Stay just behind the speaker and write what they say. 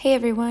Hey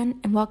everyone,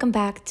 and welcome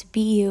back to Be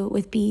You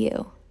with Be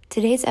You.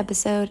 Today's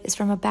episode is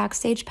from a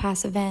Backstage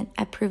Pass event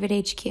at Prove It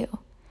HQ.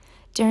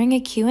 During a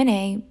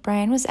Q&A,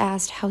 Brian was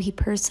asked how he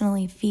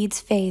personally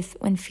feeds faith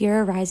when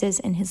fear arises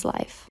in his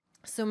life.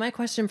 So my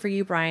question for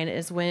you, Brian,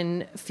 is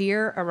when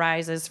fear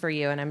arises for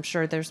you, and I'm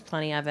sure there's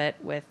plenty of it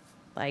with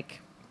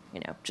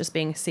just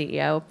being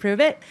CEO, Prove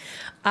It.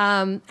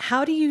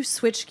 How do you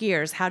switch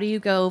gears? How do you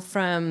go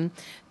from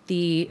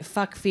the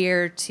fuck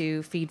fear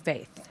to feed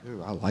faith?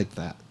 Ooh, I like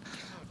that.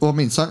 Well, I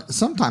mean,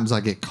 sometimes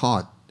I get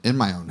caught in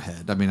my own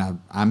head. I mean,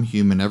 I'm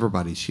human.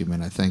 Everybody's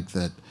human. I think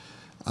that,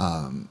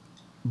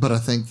 but I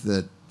think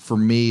that for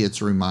me,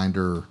 it's a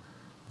reminder.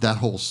 That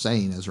whole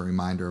saying is a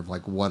reminder of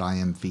like what I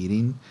am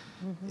feeding,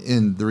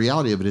 and the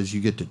reality of it is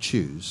you get to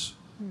choose.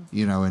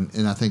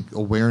 And I think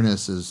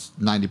awareness is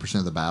 90%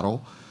 of the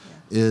battle.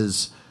 Yeah.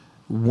 Is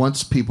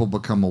once people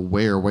become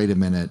aware. Wait a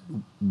minute,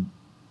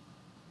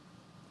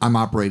 I'm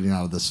operating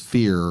out of this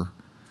fear.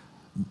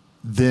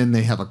 Then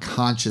they have a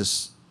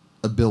conscious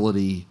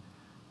ability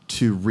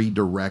to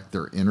redirect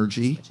their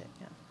energy.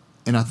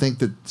 And I think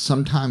that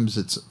sometimes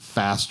it's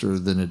faster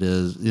than it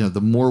is.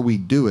 The more we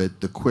do it,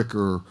 the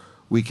quicker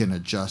we can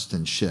adjust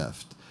and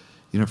shift.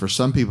 For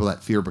some people,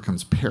 that fear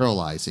becomes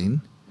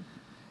paralyzing.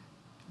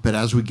 But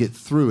as we get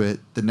through it,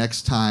 the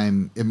next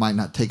time it might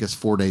not take us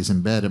 4 days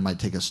in bed, it might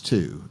take us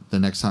 2. The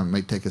next time it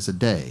might take us a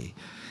day.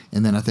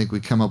 And then I think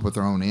we come up with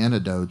our own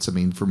antidotes. I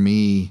mean, for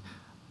me,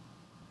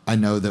 I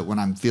know that when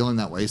I'm feeling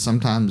that way,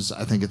 sometimes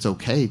I think it's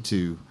okay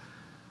to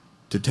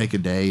take a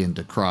day and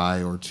to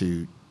cry or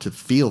to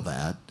feel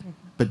that,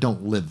 but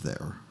don't live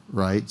there,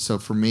 right? So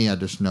for me, I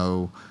just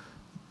know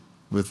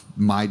with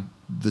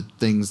the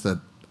things that,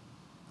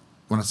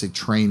 when I say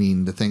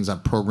training, the things I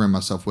program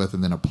myself with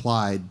and then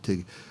applied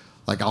to,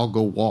 like I'll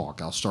go walk,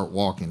 I'll start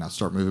walking, I'll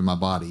start moving my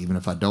body. Even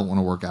if I don't want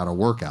to work out, I'll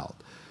work out.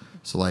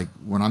 So like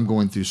when I'm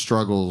going through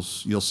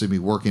struggles, you'll see me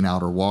working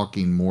out or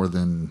walking more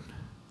than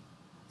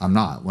I'm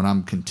not. When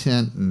I'm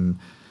content and,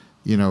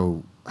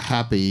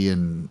 happy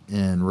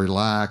and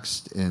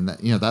relaxed, and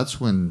that's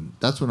when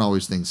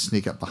always things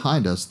sneak up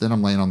behind us. Then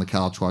I'm laying on the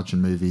couch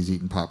watching movies,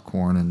 eating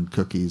popcorn and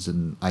cookies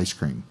and ice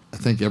cream. I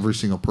think every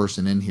single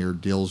person in here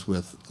deals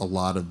with a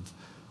lot of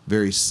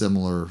very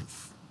similar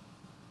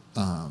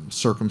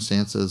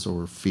circumstances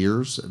or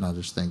fears, and I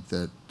just think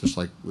that just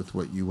like with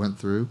what you went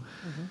through,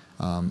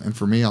 and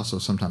for me also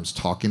sometimes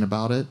talking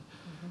about it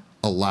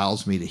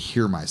allows me to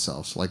hear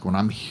myself. So like when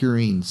I'm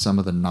hearing some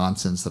of the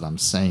nonsense that I'm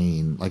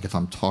saying, like if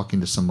I'm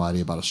talking to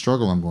somebody about a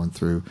struggle I'm going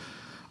through,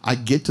 I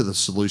get to the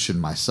solution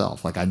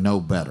myself. Like I know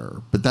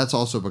better. But that's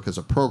also because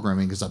of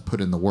programming, because I put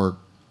in the work,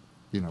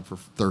 for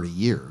 30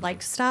 years.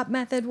 Like stop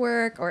method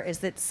work, or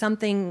is it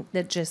something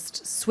that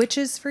just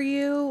switches for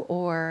you?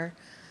 Or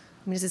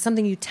is it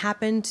something you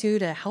tap into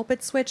to help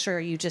it switch, or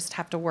you just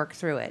have to work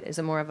through it? Is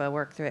it more of a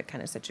work through it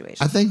kind of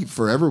situation? I think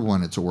for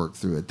everyone it's a work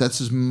through it.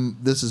 This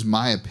is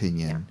my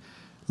opinion. Yeah.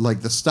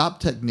 Like the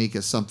stop technique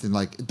is something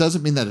like, it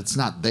doesn't mean that it's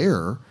not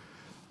there.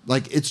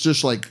 Like it's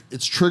just like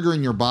it's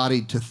triggering your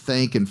body to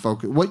think and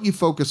focus. What you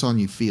focus on,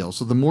 you feel.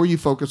 So the more you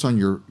focus on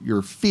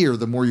your fear,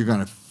 the more you're going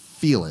to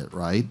feel it,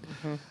 right?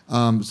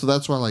 So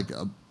that's why like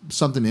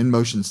something in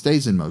motion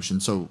stays in motion.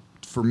 So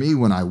for me,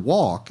 when I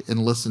walk and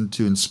listen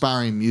to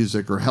inspiring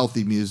music or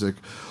healthy music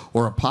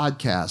or a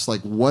podcast,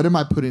 like what am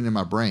I putting in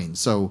my brain?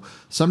 So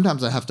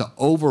sometimes I have to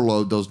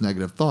overload those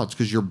negative thoughts,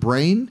 because your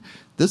brain,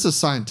 this is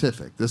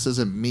scientific. This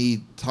isn't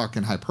me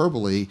talking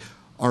hyperbole.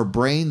 Our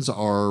brains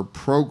are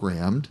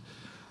programmed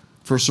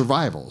for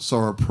survival.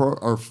 So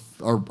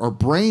our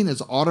brain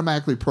is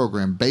automatically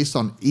programmed based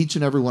on each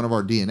and every one of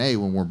our DNA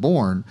when we're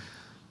born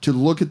to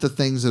look at the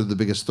things that are the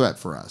biggest threat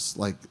for us.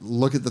 Like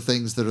look at the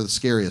things that are the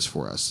scariest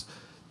for us.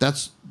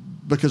 That's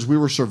because we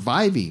were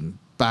surviving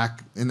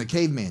back in the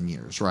caveman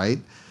years, right?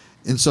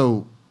 And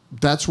so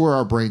that's where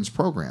our brain's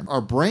programmed.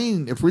 Our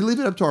brain, if we leave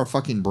it up to our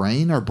fucking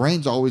brain, our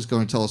brain's always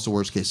going to tell us the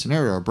worst case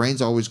scenario. Our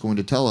brain's always going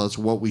to tell us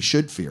what we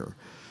should fear,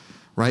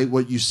 right?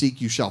 What you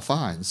seek, you shall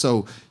find.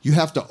 So you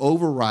have to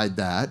override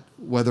that,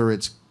 whether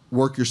it's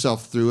work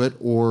yourself through it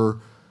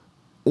or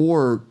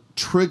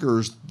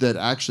triggers that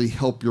actually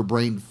help your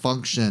brain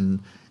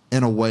function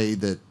in a way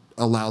that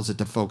allows it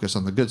to focus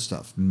on the good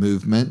stuff.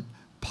 Movement,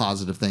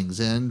 positive things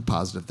in,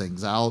 positive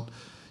things out,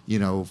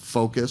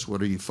 focus. What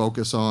do you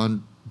focus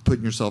on?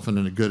 Putting yourself in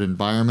a good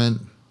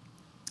environment,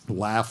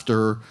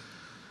 laughter.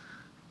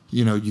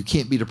 You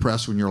can't be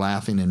depressed when you're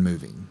laughing and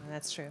moving.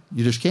 That's true.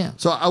 You just can't.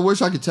 So I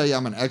wish I could tell you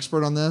I'm an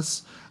expert on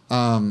this,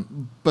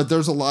 but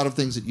there's a lot of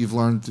things that you've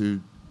learned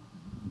through,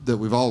 that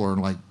we've all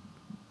learned,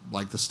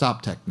 like the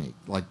stop technique.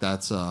 Like that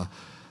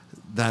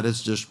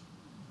is just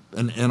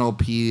an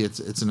NLP.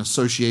 It's an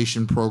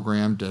association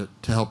program to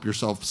help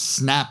yourself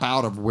snap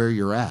out of where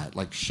you're at,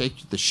 like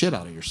shake the shit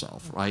out of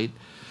yourself, right?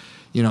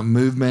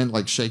 Movement,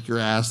 like shake your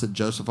ass that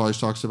Joseph always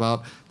talks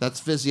about. That's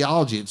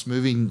physiology. It's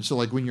moving. So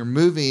like when you're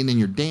moving and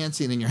you're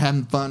dancing and you're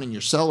having fun and you're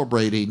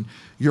celebrating,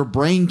 your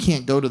brain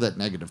can't go to that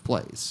negative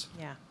place.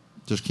 Yeah.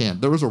 Just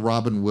can't. There was a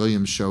Robin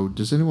Williams show.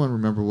 Does anyone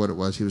remember what it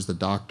was? He was the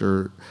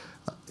doctor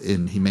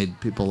and he made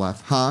people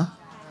laugh. Huh?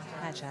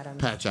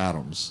 Patch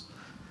Adams.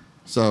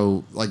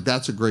 So, like,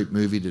 that's a great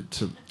movie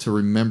to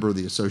remember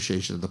the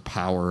association of the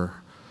power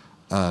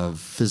of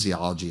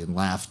physiology and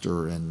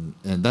laughter, and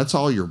that's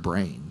all your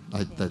brain.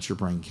 That's your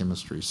brain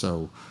chemistry.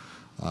 So,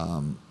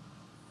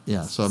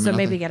 yeah. So, I mean,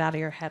 maybe get out of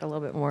your head a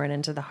little bit more and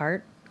into the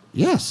heart.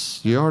 Yes,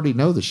 you already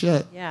know the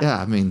shit. Yeah.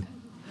 I mean,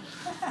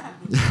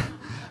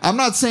 I'm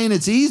not saying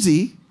it's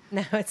easy.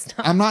 No, it's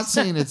not. I'm not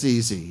saying it's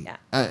easy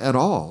at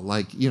all.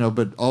 Like,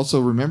 but also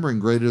remembering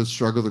greater the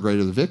struggle, the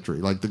greater the victory.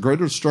 Like, the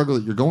greater the struggle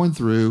that you're going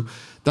through,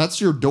 that's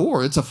your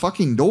door. It's a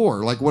fucking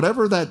door. Like,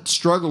 whatever that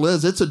struggle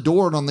is, it's a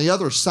door. And on the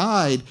other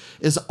side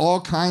is all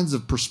kinds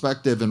of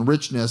perspective and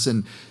richness.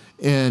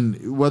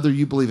 And whether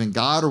you believe in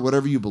God or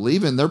whatever you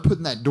believe in, they're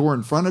putting that door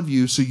in front of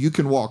you so you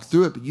can walk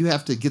through it. But you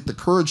have to get the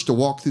courage to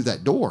walk through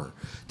that door,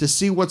 to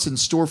see what's in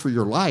store for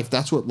your life.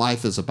 That's what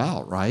life is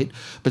about, right?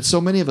 But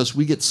so many of us,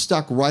 we get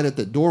stuck right at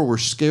that door. We're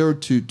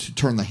scared to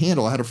turn the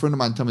handle. I had a friend of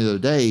mine tell me the other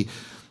day,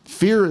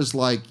 fear is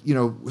like,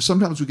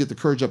 sometimes we get the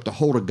courage up to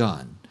hold a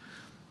gun.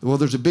 Well,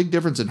 there's a big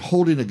difference in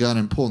holding a gun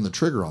and pulling the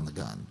trigger on the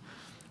gun,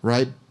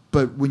 right?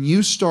 But when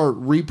you start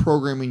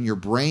reprogramming your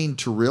brain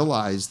to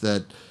realize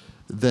that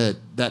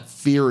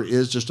fear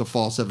is just a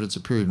false evidence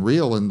appearing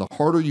real, and the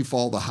harder you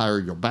fall, the higher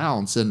you'll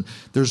bounce. And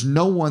there's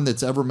no one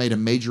that's ever made a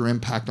major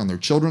impact on their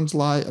children's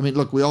life. I mean,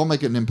 look, we all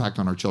make an impact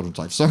on our children's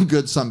life. Some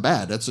good, some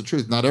bad. That's the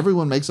truth. Not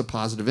everyone makes a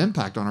positive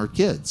impact on our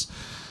kids.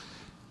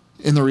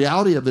 And the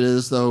reality of it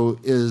is, though,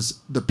 is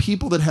the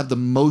people that have the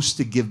most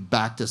to give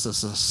back to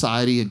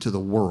society and to the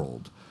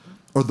world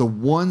are the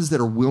ones that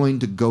are willing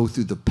to go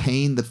through the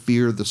pain, the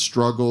fear, the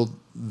struggle,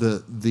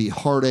 the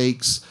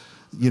heartaches,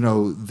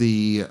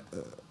 the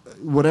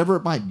whatever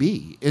it might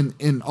be.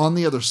 And on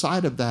the other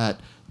side of that,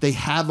 they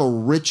have a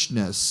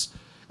richness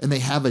and they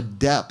have a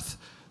depth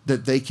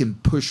that they can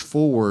push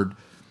forward.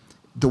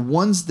 The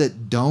ones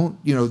that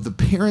don't, the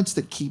parents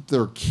that keep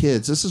their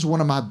kids, this is one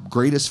of my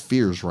greatest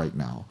fears right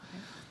now.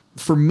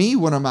 For me,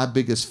 one of my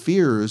biggest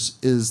fears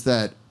is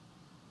that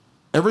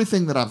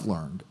everything that I've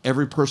learned,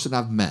 every person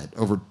I've met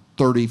over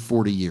 30,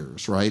 40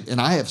 years, right?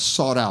 And I have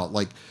sought out,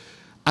 like,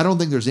 I don't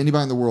think there's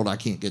anybody in the world I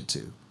can't get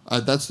to.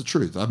 That's the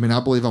truth. I mean,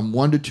 I believe I'm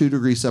 1 to 2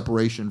 degree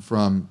separation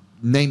from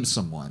name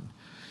someone.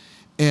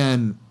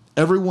 And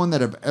everyone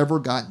that I've ever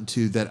gotten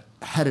to that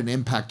had an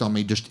impact on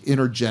me just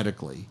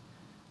energetically,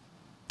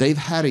 they've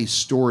had a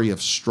story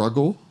of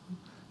struggle.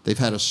 They've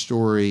had a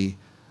story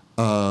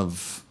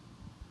of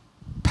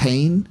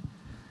pain,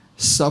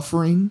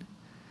 suffering.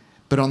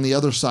 But on the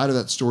other side of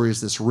that story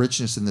is this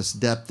richness and this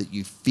depth that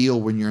you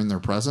feel when you're in their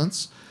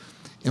presence.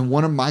 And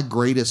one of my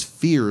greatest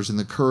fears and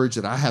the courage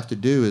that I have to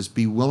do is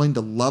be willing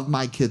to love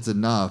my kids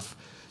enough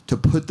to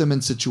put them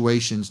in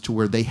situations to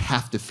where they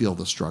have to feel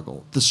the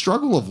struggle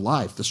of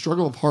life, the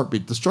struggle of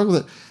heartbeat, the struggle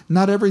that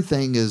not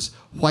everything is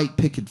white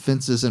picket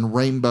fences and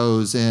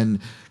rainbows and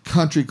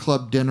country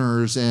club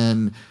dinners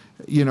and,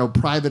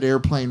 private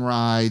airplane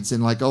rides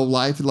and like, oh,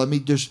 life, let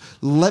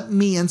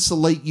me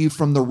insulate you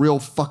from the real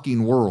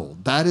fucking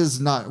world. That is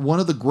not one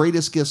of the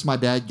greatest gifts my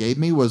dad gave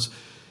me was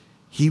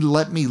he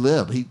let me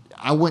live.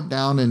 I went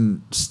down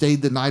and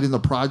stayed the night in the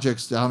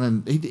projects down,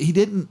 and he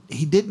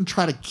didn't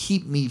try to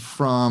keep me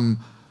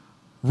from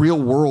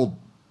real world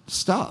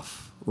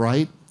stuff,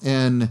 right?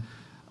 And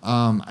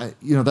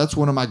that's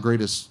one of my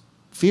greatest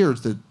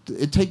fears, that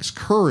it takes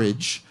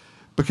courage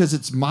because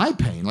it's my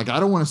pain. Like, I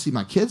don't want to see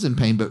my kids in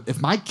pain, but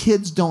if my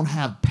kids don't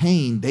have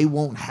pain, they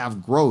won't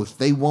have growth.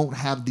 They won't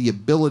have the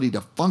ability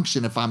to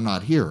function if I'm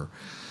not here.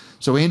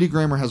 So Andy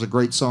Grammer has a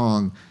great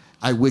song,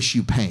 I Wish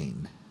You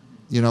Pain.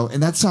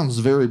 And that sounds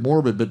very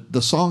morbid, but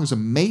the song is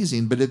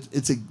amazing, but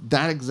it's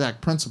that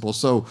exact principle.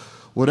 So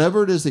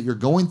whatever it is that you're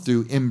going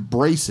through,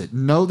 embrace it.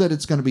 Know that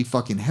it's going to be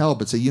fucking hell,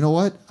 but say, you know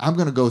what? I'm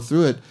going to go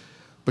through it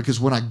because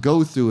when I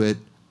go through it,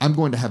 I'm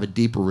going to have a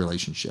deeper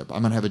relationship.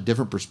 I'm going to have a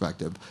different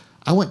perspective.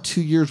 I went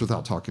 2 years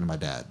without talking to my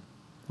dad,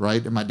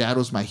 right? And my dad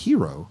was my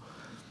hero.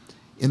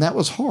 And that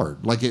was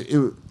hard. Like,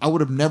 I would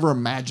have never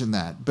imagined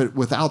that. But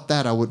without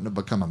that, I wouldn't have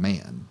become a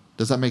man.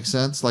 Does that make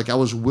sense? Like, I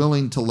was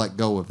willing to let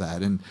go of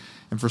that. And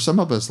for some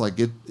of us, like,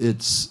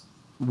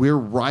 we're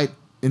right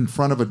in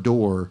front of a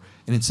door,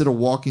 and instead of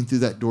walking through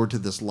that door to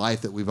this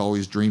life that we've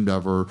always dreamed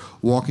of, or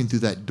walking through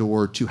that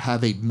door to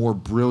have a more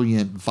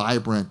brilliant,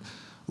 vibrant,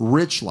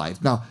 rich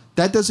life. Now,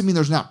 that doesn't mean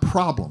there's not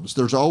problems.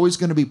 There's always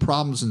going to be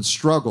problems and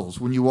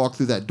struggles when you walk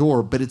through that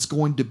door, but it's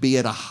going to be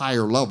at a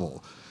higher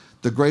level.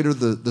 The greater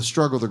the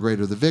struggle, the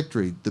greater the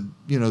victory.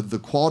 The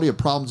quality of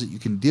problems that you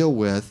can deal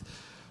with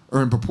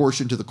are in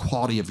proportion to the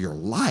quality of your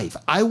life.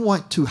 I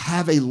want to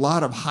have a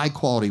lot of high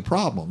quality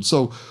problems.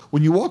 So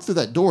when you walk through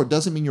that door, it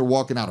doesn't mean you're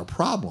walking out of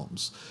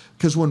problems.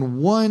 Because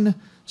when one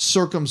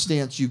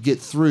circumstance you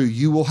get through,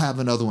 you will have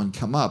another one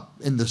come up.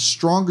 And the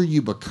stronger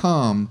you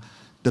become,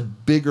 the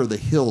bigger the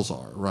hills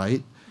are,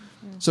 right?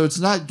 Mm-hmm. So it's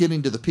not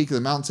getting to the peak of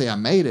the mountain and say, I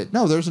made it.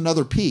 No, there's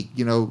another peak.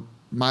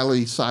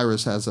 Miley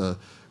Cyrus has a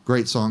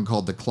great song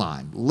called The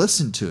Climb.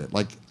 Listen to it.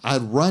 Like, I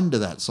run to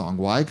that song.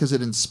 Why? Because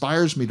it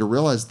inspires me to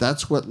realize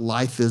that's what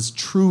life is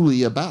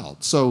truly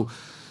about. So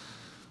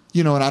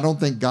And I don't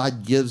think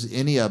God gives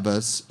any of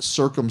us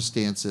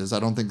circumstances. I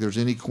don't think there's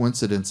any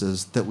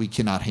coincidences that we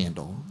cannot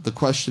handle. The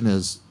question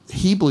is,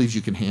 he believes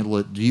you can handle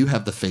it. Do you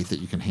have the faith that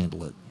you can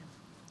handle it?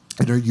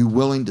 And are you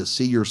willing to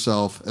see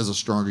yourself as a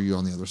stronger you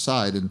on the other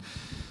side? And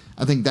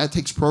I think that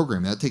takes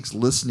programming. That takes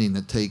listening.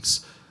 That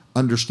takes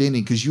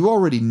understanding, because you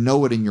already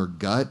know it in your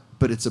gut,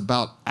 but it's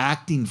about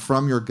acting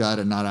from your gut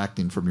and not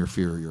acting from your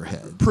fear or your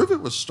head. Prove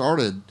It was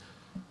started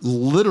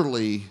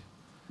literally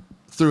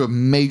through a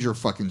major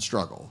fucking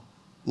struggle.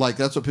 Like,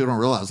 that's what people don't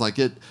realize. Like,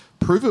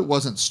 Prove It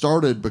wasn't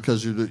started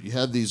because you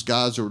had these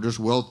guys that were just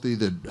wealthy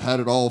that had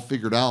it all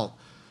figured out,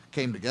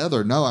 came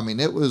together. No, I mean,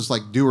 it was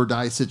like do or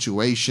die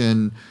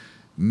situation,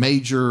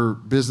 major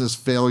business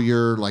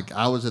failure. Like,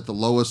 I was at the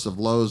lowest of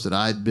lows that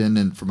I'd been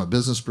in from a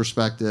business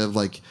perspective.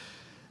 Like,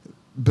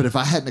 but if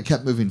I hadn't have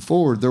kept moving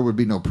forward, there would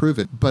be no Prove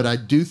It. But I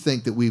do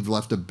think that we've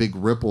left a big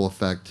ripple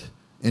effect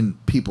in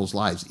people's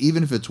lives.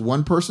 Even if it's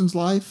one person's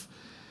life,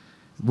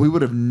 we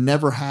would have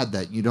never had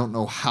that. You don't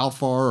know how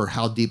far or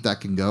how deep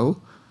that can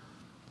go.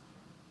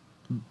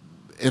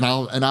 And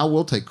I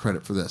will take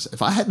credit for this.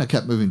 If I hadn't have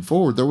kept moving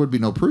forward, there would be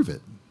no Prove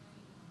It.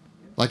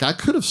 Like, I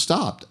could have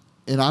stopped,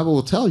 and I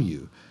will tell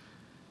you,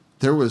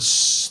 there was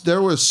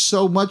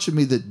so much of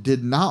me that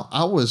did not.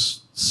 I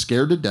was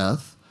scared to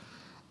death.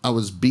 I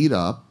was beat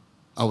up.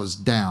 I was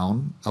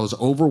down. I was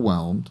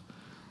overwhelmed.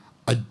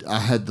 I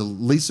had the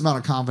least amount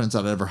of confidence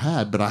I'd ever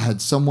had, but I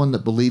had someone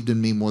that believed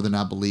in me more than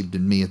I believed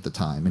in me at the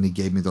time, and he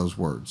gave me those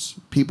words.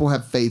 People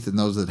have faith in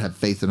those that have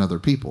faith in other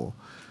people.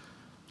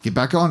 Get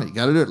back on it. You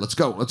got to do it. Let's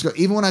go. Let's go.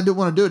 Even when I didn't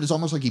want to do it, it's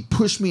almost like he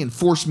pushed me and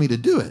forced me to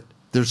do it.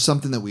 There's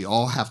something that we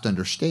all have to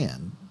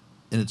understand,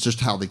 and it's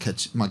just how they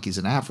catch monkeys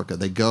in Africa.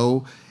 They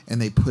go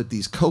and they put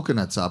these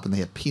coconuts up, and they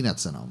have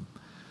peanuts in them.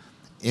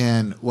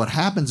 And what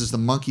happens is the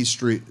monkeys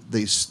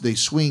they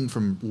swing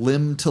from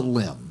limb to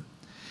limb.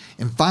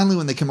 And finally,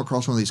 when they come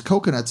across one of these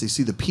coconuts, they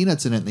see the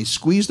peanuts in it, and they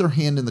squeeze their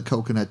hand in the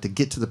coconut to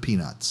get to the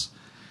peanuts.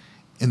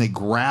 And they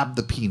grab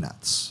the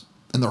peanuts.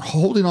 And they're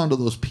holding onto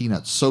those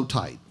peanuts so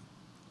tight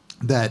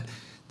that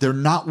they're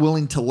not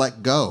willing to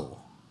let go.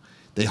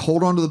 They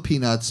hold onto the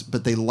peanuts,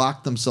 but they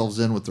lock themselves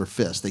in with their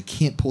fists. They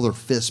can't pull their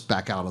fists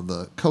back out of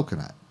the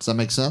coconut. Does that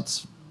make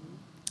sense?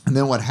 And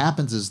then what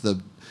happens is the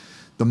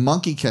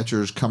monkey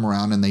catchers come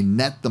around and they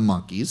net the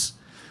monkeys.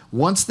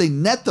 Once they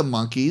net the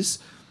monkeys,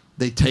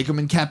 they take them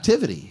in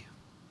captivity.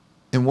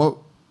 And what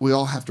we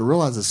all have to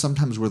realize is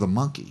sometimes we're the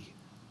monkey.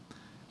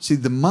 See,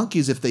 the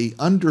monkeys, if they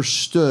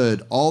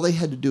understood, all they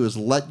had to do is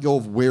let go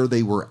of where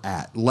they were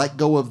at, let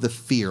go of the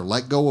fear,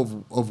 let go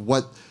of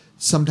what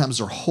sometimes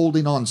they're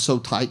holding on so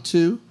tight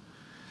to,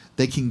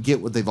 they can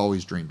get what they've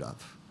always dreamed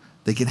of.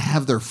 They can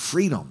have their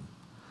freedom,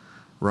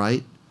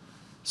 right?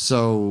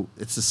 So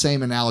it's the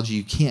same analogy.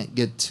 You can't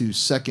get to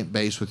second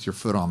base with your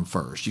foot on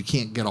first. You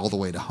can't get all the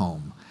way to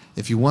home.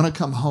 If you want to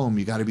come home,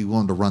 you got to be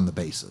willing to run the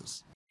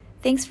bases.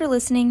 Thanks for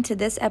listening to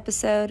this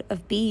episode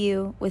of Be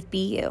You with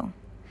Be You.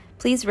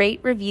 Please rate,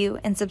 review,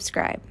 and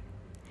subscribe.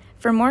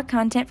 For more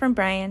content from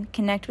Brian,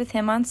 connect with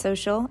him on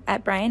social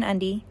at Brian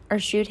Undy or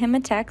shoot him a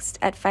text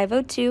at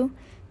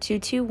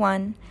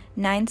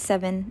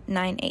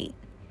 502-221-9798.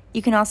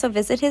 You can also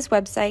visit his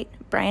website,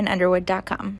 brianunderwood.com.